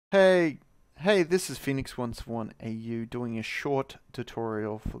Hey, hey, this is Phoenix121AU doing a short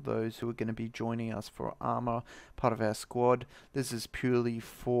tutorial for those who are going to be joining us for Arma, part of our squad. This is purely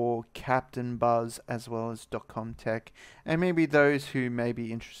for CaptainBuzz as well as Dotcomtech, and maybe those who may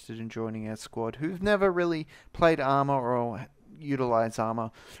be interested in joining our squad who've never really played Arma or utilize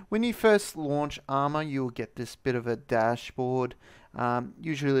Arma. When you first launch Arma, you'll get this bit of a dashboard.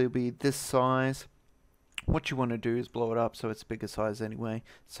 Usually it'll be this size. What you want to do is blow it up so it's bigger size anyway.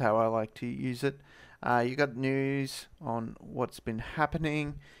 That's how I like to use it. You got news on what's been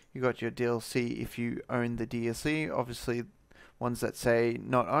happening. You got your DLC if you own the DLC. Obviously, ones that say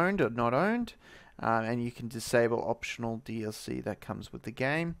not owned or not owned. And you can disable optional DLC that comes with the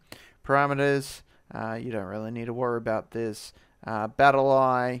game. Parameters, you don't really need to worry about this.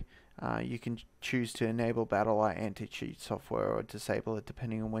 BattleEye, you can choose to enable BattleEye anti-cheat software or disable it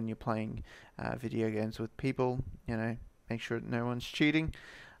depending on when you're playing video games with people. You know, make sure no one's cheating.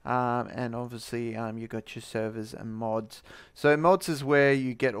 And obviously you got your servers and mods. So mods is where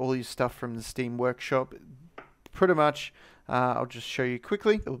you get all your stuff from the Steam workshop. Pretty much, I'll just show you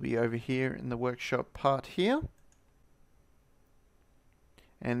quickly. It'll be over here in the workshop part here.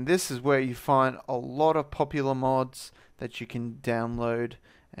 And this is where you find a lot of popular mods that you can download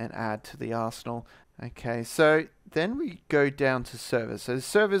and add to the arsenal. Okay, so then we go down to servers. So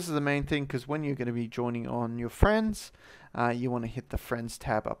servers are the main thing because when you're going to be joining on your friends, you want to hit the friends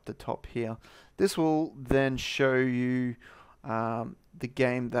tab up the top here. This will then show you the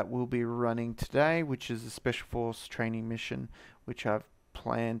game that we'll be running today, which is a Special Force training mission, which I've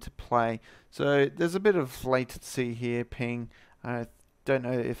planned to play. So there's a bit of latency here, ping. I don't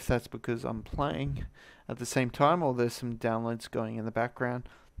know if that's because I'm playing at the same time or there's some downloads going in the background.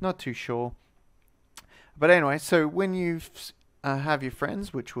 Not too sure. But anyway, so when you have your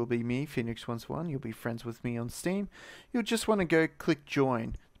friends, which will be me, Phoenix121, you'll be friends with me on Steam. You'll just want to go click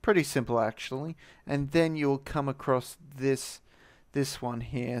join. Pretty simple actually. And then you'll come across this one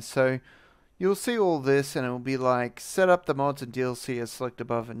here. So you'll see all this and it will be like set up the mods and DLC as select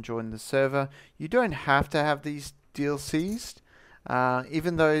above and join the server. You don't have to have these DLCs.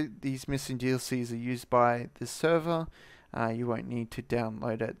 Even though these missing DLCs are used by the server, you won't need to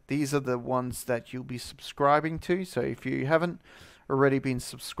download it. These are the ones that you'll be subscribing to. So if you haven't already been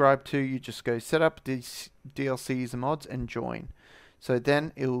subscribed to, you just go set up these DLCs and mods and join. So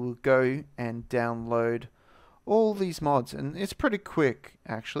then it will go and download all these mods. And it's pretty quick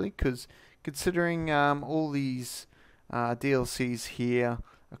actually, because considering all these DLCs here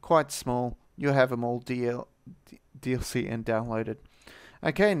are quite small, you'll have them all DLC and downloaded.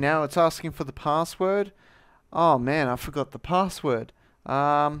 Okay, now it's asking for the password. Oh man, I forgot the password.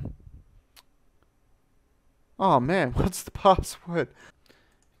 Oh man, what's the password?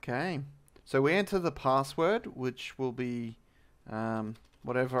 Okay, so we enter the password, which will be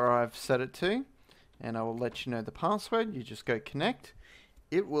whatever I've set it to, and I will let you know the password. You just go connect.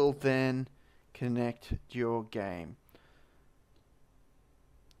 It will then connect your game.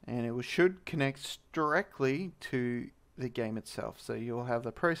 And it should connect directly to the game itself. So you'll have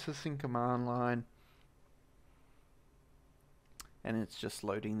the processing command line, and it's just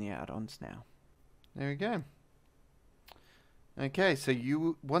loading the add-ons now. There we go. Okay, so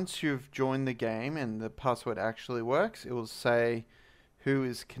once you've joined the game and the password actually works, it will say who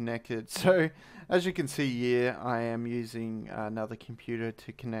is connected. So as you can see here, I am using another computer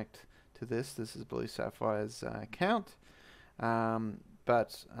to connect to this. This is Blue Sapphire's account.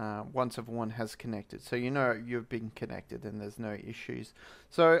 But once everyone has connected, so you know you've been connected and there's no issues.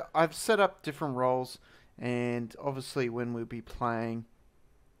 So I've set up different roles, and obviously when we'll be playing,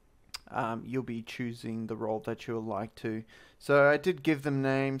 you'll be choosing the role that you'll like to. So I did give them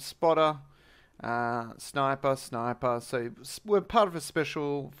names: spotter, sniper. So we're part of a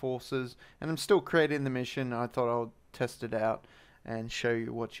special forces, and I'm still creating the mission. I thought I'll test it out and show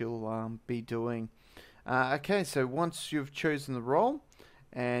you what you'll be doing. Okay, so once you've chosen the role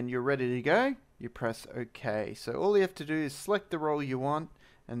and you're ready to go, you press OK. So all you have to do is select the role you want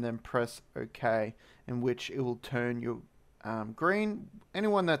and then press OK, in which it will turn your green.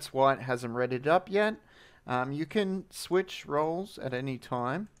 Anyone that's white hasn't readied up yet. You can switch roles at any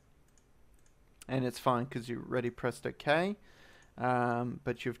time, and it's fine because you already pressed OK.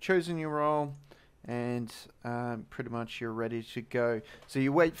 But you've chosen your role, and pretty much you're ready to go. So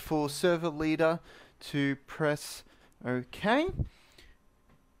you wait for server leader to press OK,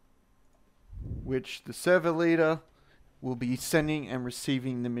 which the server leader will be sending and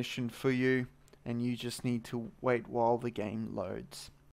receiving the mission for you, and you just need to wait while the game loads.